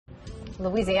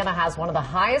Louisiana has one of the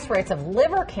highest rates of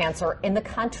liver cancer in the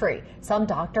country. Some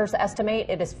doctors estimate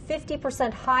it is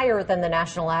 50% higher than the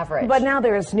national average. But now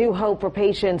there is new hope for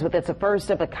patients with its first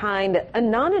of a kind, a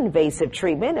non-invasive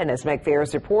treatment. And as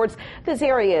Metairie reports, this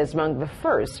area is among the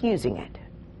first using it.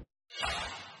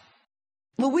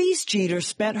 Louise Jeter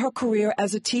spent her career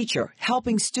as a teacher,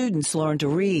 helping students learn to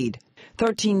read.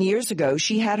 13 years ago,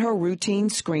 she had her routine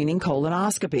screening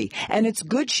colonoscopy, and it's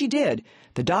good she did.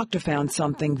 The doctor found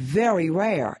something very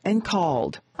rare and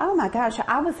called. Oh my gosh,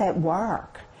 I was at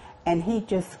work, and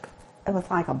it was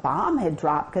like a bomb had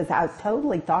dropped because I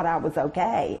totally thought I was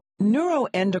okay.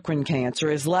 Neuroendocrine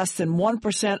cancer is less than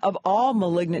 1% of all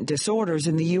malignant disorders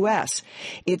in the U.S.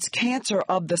 It's cancer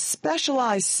of the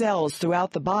specialized cells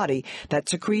throughout the body that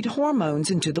secrete hormones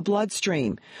into the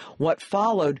bloodstream. What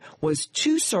followed was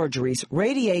 2 surgeries,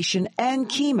 radiation, and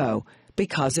chemo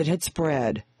because it had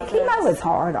spread. Chemo is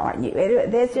hard on you.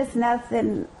 There's just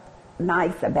nothing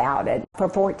nice about it for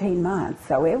 14 months,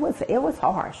 so it was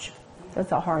harsh. It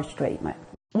was a harsh treatment.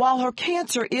 While her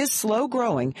cancer is slow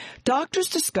growing, doctors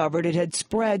discovered it had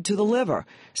spread to the liver,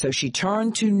 so she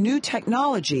turned to new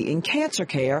technology in cancer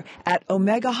care at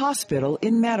Omega Hospital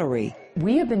in Metairie.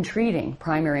 We have been treating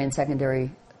primary and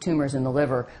secondary tumors in the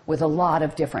liver with a lot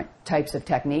of different types of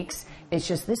techniques. It's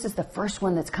just this is the first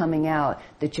one that's coming out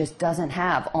that just doesn't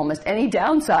have almost any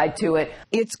downside to it.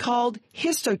 It's called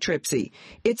Histotripsy.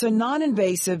 It's a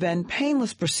non-invasive and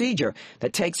painless procedure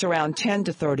that takes around 10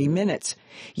 to 30 minutes,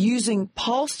 using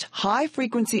pulsed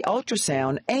high-frequency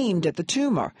ultrasound aimed at the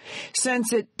tumor.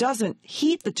 Since it doesn't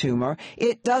heat the tumor,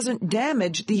 it doesn't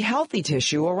damage the healthy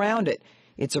tissue around it.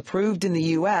 It's approved in the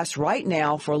U.S. right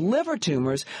now for liver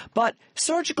tumors, but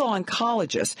surgical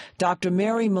oncologist Dr.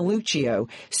 Mary Maluccio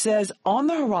says on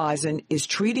the horizon is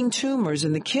treating tumors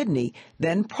in the kidney,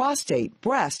 then prostate,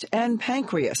 breast, and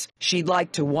pancreas. She'd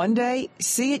like to one day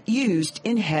see it used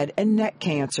in head and neck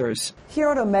cancers. Here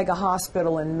at Omega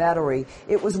Hospital in Metairie,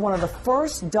 it was one of the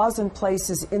first dozen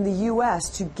places in the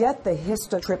U.S. to get the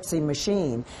Histotripsy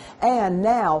machine, and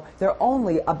now there are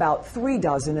only about 3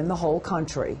 dozen in the whole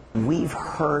country. We've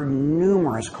heard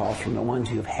numerous calls from the ones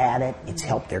who've had it. It's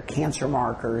helped their cancer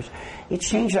markers. It's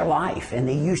changed their life, and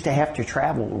they used to have to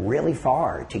travel really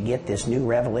far to get this new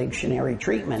revolutionary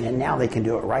treatment, and now they can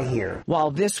do it right here.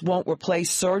 While this won't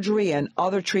replace surgery and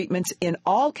other treatments in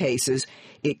all cases,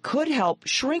 it could help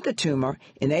shrink a tumor,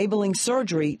 enabling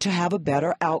surgery to have a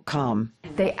better outcome.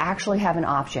 They actually have an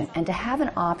option, and to have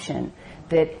an option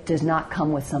that does not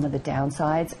come with some of the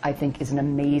downsides, I think is an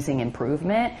amazing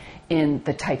improvement in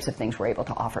the types of things we're able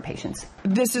to offer patients.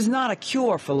 This is not a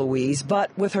cure for Louise,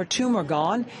 but with her tumor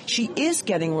gone, she is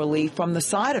getting relief from the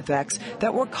side effects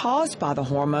that were caused by the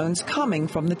hormones coming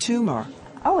from the tumor.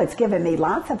 Oh, it's given me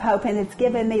lots of hope, and it's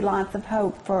given me lots of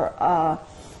hope for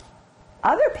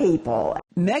other people.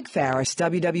 Meg Farris,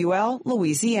 WWL,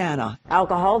 Louisiana.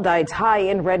 Alcohol diets high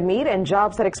in red meat and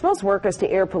jobs that expose workers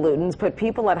to air pollutants put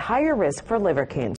people at higher risk for liver cancer.